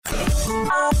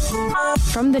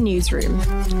From the newsroom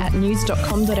at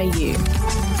news.com.au.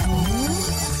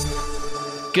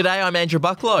 G'day, I'm Andrew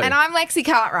Bucklow. And I'm Lexi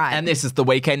Cartwright. And this is the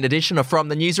weekend edition of From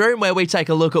the Newsroom, where we take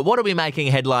a look at what are we making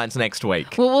headlines next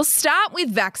week. Well, we'll start with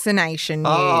vaccination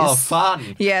news. Oh,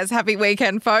 fun. Yes, happy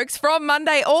weekend, folks. From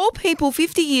Monday, all people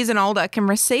 50 years and older can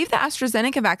receive the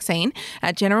AstraZeneca vaccine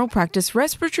at general practice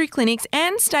respiratory clinics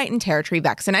and state and territory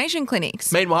vaccination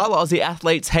clinics. Meanwhile, Aussie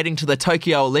athletes heading to the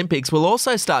Tokyo Olympics will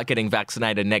also start getting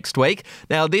vaccinated next week.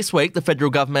 Now, this week, the federal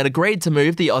government agreed to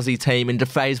move the Aussie team into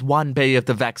Phase 1B of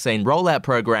the vaccine rollout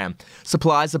program.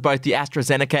 Supplies of both the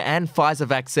AstraZeneca and Pfizer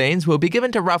vaccines will be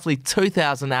given to roughly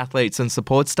 2,000 athletes and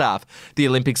support staff. The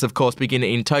Olympics, of course, begin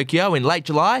in Tokyo in late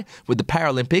July, with the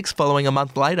Paralympics following a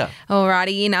month later.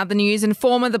 Alrighty, in other news, and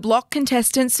former The Block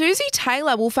contestant Susie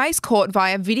Taylor will face court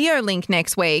via video link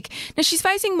next week. Now, she's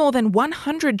facing more than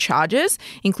 100 charges,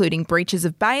 including breaches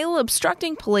of bail,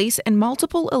 obstructing police, and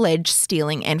multiple alleged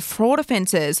stealing and fraud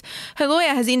offences. Her lawyer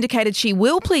has indicated she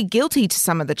will plead guilty to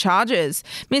some of the charges.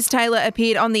 Ms Taylor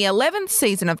appeared on the 11th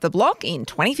season of The Block in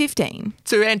 2015.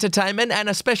 To entertainment, and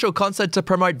a special concert to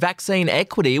promote vaccine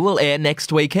equity will air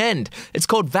next weekend. It's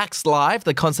called Vax Live,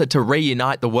 the concert to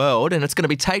reunite the world, and it's going to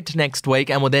be taped next week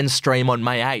and will then stream on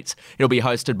May 8th. It'll be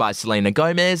hosted by Selena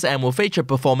Gomez and will feature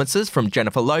performances from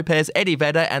Jennifer Lopez, Eddie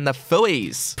Vedder and the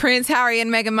Fooies. Prince Harry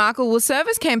and Meghan Markle will serve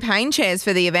as campaign chairs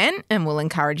for the event and will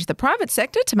encourage the private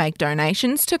sector to make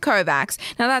donations to COVAX.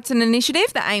 Now, that's an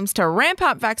initiative that aims to ramp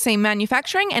up vaccine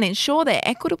manufacturing and ensure their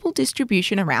equitable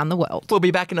distribution around the world. We'll be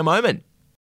back in a moment.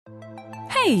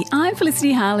 Hey, I'm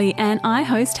Felicity Harley and I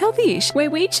host Healthyish, where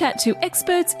we chat to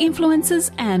experts, influencers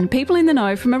and people in the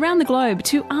know from around the globe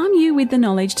to arm you with the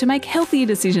knowledge to make healthier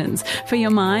decisions for your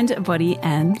mind, body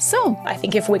and soul. I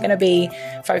think if we're going to be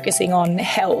focusing on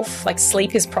health, like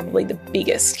sleep is probably the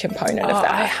biggest component of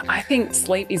that. I think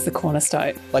sleep is the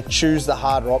cornerstone. Like, choose the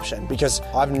harder option, because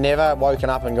I've never woken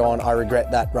up and gone, I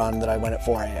regret that run that I went at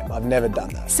 4 a.m. I've never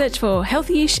done that. Search for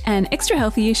Healthyish and Extra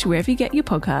Healthyish wherever you get your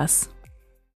podcasts.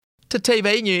 To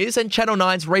TV news, and Channel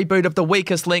 9's reboot of The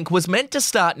Weakest Link was meant to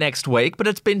start next week, but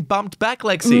it's been bumped back,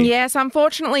 Lexi. Yes,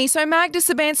 unfortunately. So Magda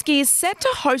Sabansky is set to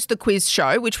host the quiz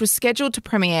show, which was scheduled to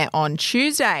premiere on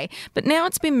Tuesday, but now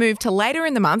it's been moved to later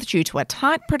in the month due to a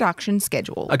tight production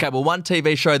schedule. Okay, well, one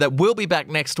TV show that will be back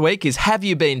next week is Have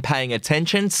You Been Paying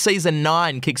Attention? Season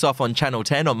 9 kicks off on Channel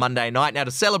 10 on Monday night. Now,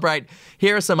 to celebrate,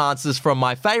 here are some answers from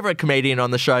my favourite comedian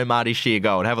on the show, Marty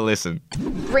Sheargold. Have a listen.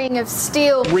 Ring of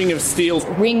Steel. Ring of Steel.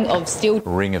 Ring of Steel.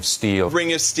 Ring of Steel.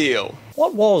 Ring of Steel.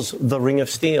 What was the Ring of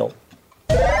Steel?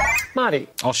 Marty?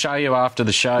 I'll show you after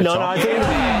the show, No, Tom. no, I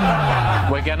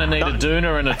think... We're going to need a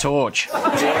doona and a torch. A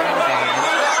magnet.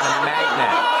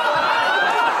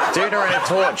 Doona and a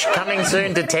torch. Coming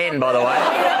soon to 10, by the way.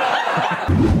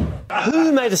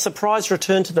 Who made a surprise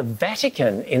return to the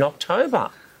Vatican in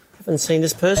October? Haven't seen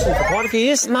this person for quite a few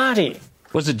years. Marty?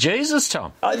 Was it Jesus,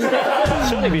 Tom?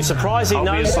 Certainly be surprising.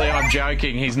 Obviously, I'm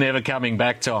joking. He's never coming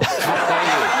back, Tom.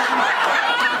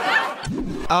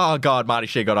 Oh, God, Marty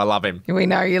Sheargold, I love him. We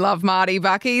know you love Marty,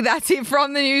 Bucky. That's it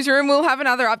from the newsroom. We'll have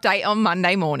another update on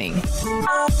Monday morning.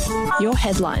 Your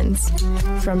headlines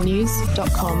from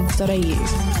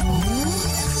news.com.au.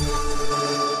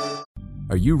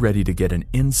 Are you ready to get an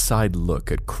inside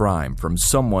look at crime from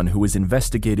someone who has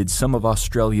investigated some of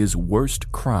Australia's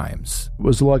worst crimes? It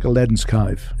was like Aladdin's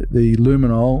Cave. The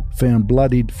luminol found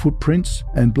bloodied footprints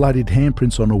and bloodied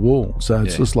handprints on a wall, so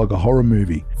it's just like a horror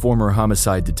movie. Former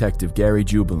homicide detective Gary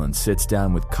Jubilant sits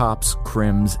down with cops,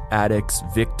 crims, addicts,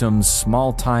 victims,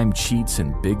 small-time cheats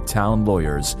and big-town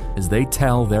lawyers as they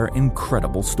tell their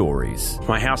incredible stories.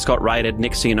 My house got raided.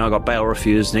 Next thing you know, I got bail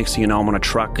refused. Next thing you know, I'm on a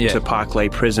truck to Parklea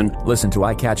Prison. Listen to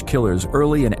I Catch Killers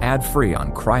early and ad-free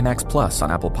on Crimex Plus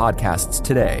on Apple Podcasts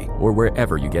today or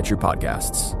wherever you get your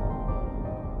podcasts.